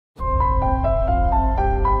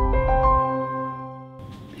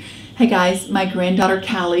Hey guys, my granddaughter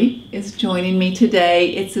Callie is joining me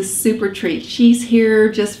today. It's a super treat. She's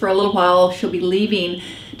here just for a little while. She'll be leaving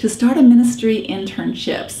to start a ministry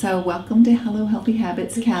internship. So welcome to Hello Healthy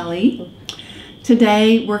Habits, Callie.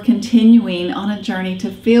 Today we're continuing on a journey to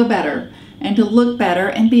feel better and to look better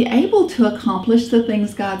and be able to accomplish the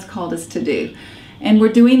things God's called us to do. And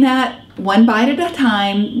we're doing that one bite at a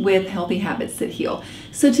time with healthy habits that heal.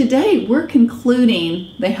 So today we're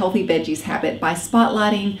concluding the healthy veggies habit by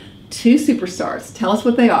spotlighting two superstars. Tell us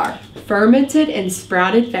what they are. Fermented and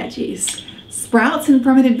sprouted veggies. Sprouts and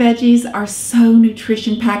fermented veggies are so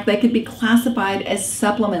nutrition packed they could be classified as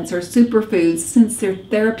supplements or superfoods since they're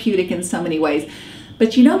therapeutic in so many ways.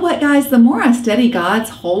 But you know what, guys? The more I study God's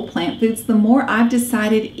whole plant foods, the more I've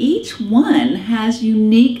decided each one has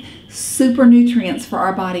unique super nutrients for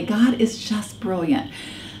our body. God is just brilliant.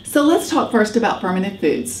 So let's talk first about fermented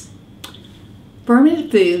foods.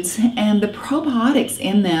 Fermented foods and the probiotics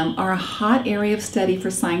in them are a hot area of study for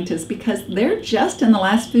scientists because they're just in the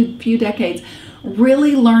last few decades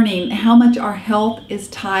really learning how much our health is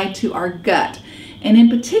tied to our gut. And in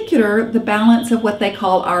particular, the balance of what they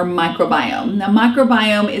call our microbiome. Now,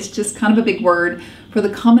 microbiome is just kind of a big word for the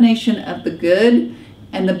combination of the good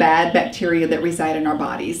and the bad bacteria that reside in our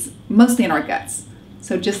bodies, mostly in our guts.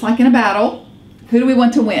 So just like in a battle, who do we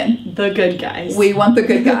want to win? The good guys. We want the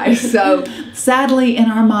good guys. So sadly,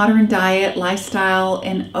 in our modern diet, lifestyle,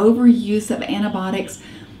 and overuse of antibiotics,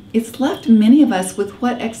 it's left many of us with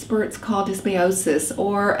what experts call dysbiosis,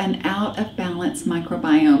 or an out of balance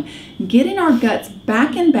microbiome. Getting our guts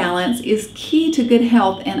back in balance is key to good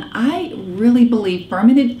health, and I really believe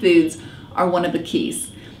fermented foods are one of the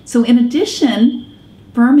keys. So in addition,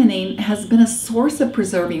 fermenting has been a source of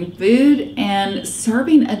preserving food and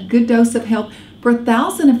serving a good dose of health for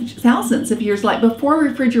thousands of years, like before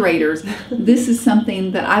refrigerators. This is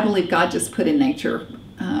something that I believe God just put in nature.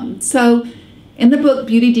 So in the book,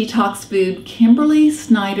 Beauty Detox Food, Kimberly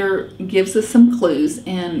Snyder gives us some clues,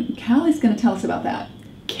 and Callie's going to tell us about that.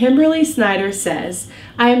 Kimberly Snyder says,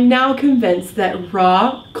 I am now convinced that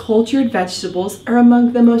raw, cultured vegetables are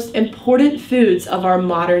among the most important foods of our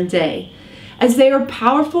modern day, as they are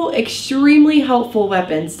powerful, extremely helpful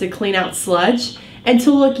weapons to clean out sludge and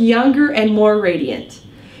to look younger and more radiant.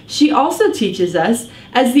 She also teaches us,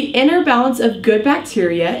 as the inner balance of good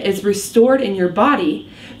bacteria is restored in your body,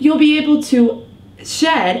 you'll be able to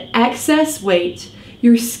shed excess weight,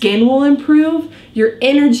 your skin will improve, your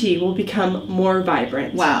energy will become more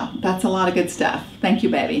vibrant. Wow, that's a lot of good stuff. Thank you,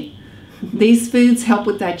 baby. These foods help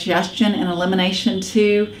with digestion and elimination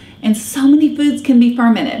too, and so many foods can be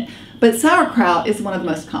fermented. But sauerkraut is one of the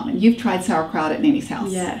most common. You've tried sauerkraut at Nanny's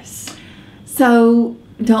house. Yes. So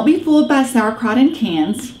don't be fooled by sauerkraut in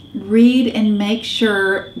cans. Read and make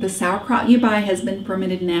sure the sauerkraut you buy has been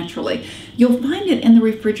fermented naturally. You'll find it in the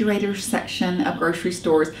refrigerator section of grocery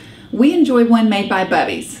stores. We enjoy one made by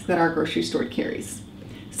Bubby's that our grocery store carries.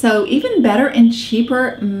 So even better and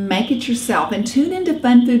cheaper, make it yourself. And tune into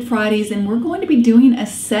Fun Food Fridays, and we're going to be doing a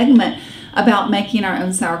segment about making our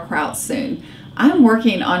own sauerkraut soon. I'm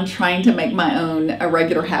working on trying to make my own a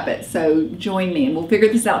regular habit, so join me and we'll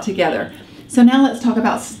figure this out together. So now let's talk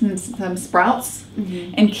about some sprouts.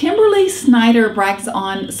 And Kimberly Snyder brags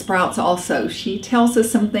on sprouts also. She tells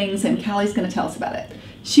us some things, and Callie's going to tell us about it.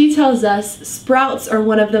 She tells us sprouts are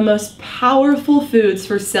one of the most powerful foods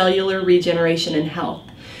for cellular regeneration and health.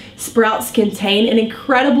 Sprouts contain an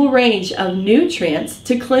incredible range of nutrients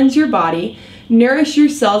to cleanse your body, nourish your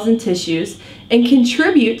cells and tissues, and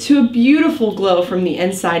contribute to a beautiful glow from the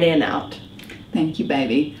inside and out. Thank you,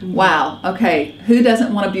 baby. Wow. Okay. Who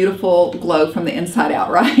doesn't want a beautiful glow from the inside out,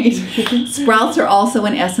 right? Sprouts are also,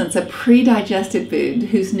 in essence, a pre-digested food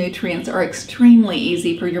whose nutrients are extremely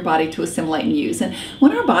easy for your body to assimilate and use. And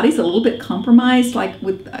when our body's a little bit compromised, like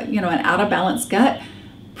with, an out of balance gut,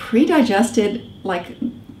 pre-digested, like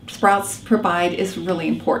sprouts provide, is really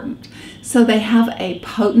important. So they have a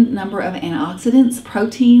potent number of antioxidants,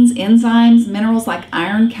 proteins, enzymes, minerals like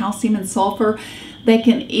iron, calcium, and sulfur. They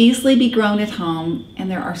can easily be grown at home,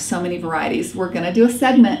 and there are so many varieties. We're going to do a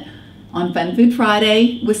segment on Fun Food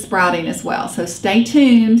Friday with sprouting as well. So stay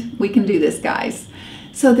tuned. We can do this, guys.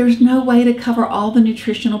 So there's no way to cover all the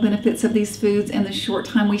nutritional benefits of these foods in the short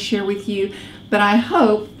time we share with you, but I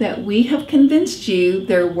hope that we have convinced you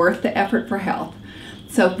they're worth the effort for health.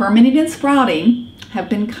 So fermenting and sprouting have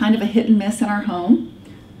been kind of a hit and miss in our home,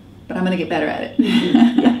 but I'm going to get better at it.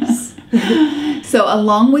 Yes. So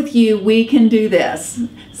along with you, we can do this.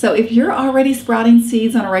 So if you're already sprouting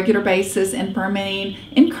seeds on a regular basis and fermenting,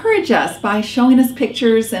 encourage us by showing us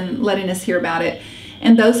pictures and letting us hear about it.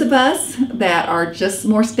 And those of us that are just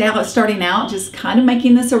more starting out, just kind of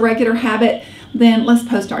making this a regular habit, then let's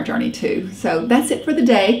post our journey too. So that's it for the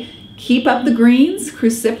day. Keep up the greens,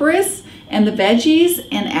 cruciferous, and the veggies,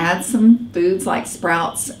 and add some foods like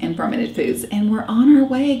sprouts and fermented foods. And we're on our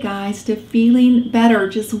way, guys, to feeling better,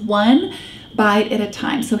 just one bite at a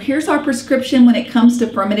time. So here's our prescription when it comes to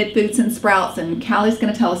fermented foods and sprouts, and Callie's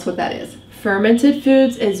going to tell us what that is. Fermented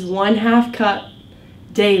foods is 1/2 cup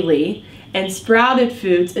daily, and sprouted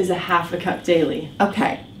foods is 1/2 cup daily.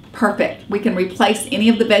 Okay, perfect. We can replace any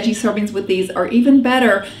of the veggie servings with these, or even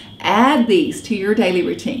better, add these to your daily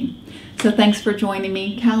routine. So thanks for joining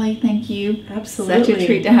me, Callie. Thank you. Absolutely. Such a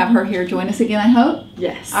treat to have her here. Join us again, I hope.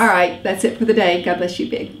 Yes. All right, that's it for the day. God bless you,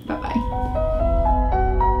 Big. Bye-bye.